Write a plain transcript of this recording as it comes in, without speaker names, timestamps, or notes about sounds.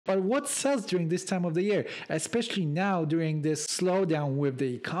But what sells during this time of the year, especially now during this slowdown with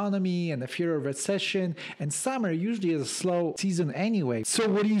the economy and the fear of recession, and summer usually is a slow season anyway. So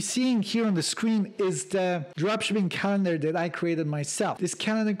what you're seeing here on the screen is the dropshipping calendar that I created myself. This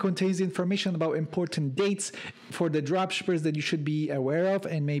calendar contains information about important dates for the dropshippers that you should be aware of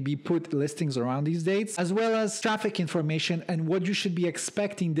and maybe put listings around these dates, as well as traffic information and what you should be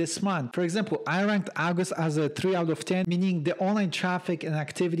expecting this month. For example, I ranked August as a 3 out of 10, meaning the online traffic and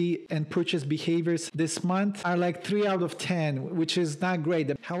activity and purchase behaviors this month are like 3 out of 10, which is not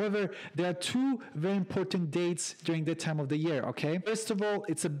great. However, there are two very important dates during that time of the year, okay? First of all,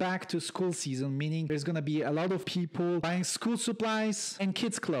 it's a back to school season, meaning there's going to be a lot of people buying school supplies and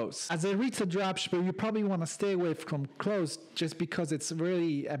kids clothes. As a retail dropshipper, you probably want to stay away from clothes just because it's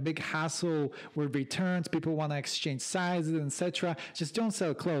really a big hassle with returns. People want to exchange sizes, etc. Just don't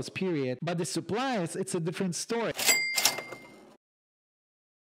sell clothes, period. But the supplies, it's a different story.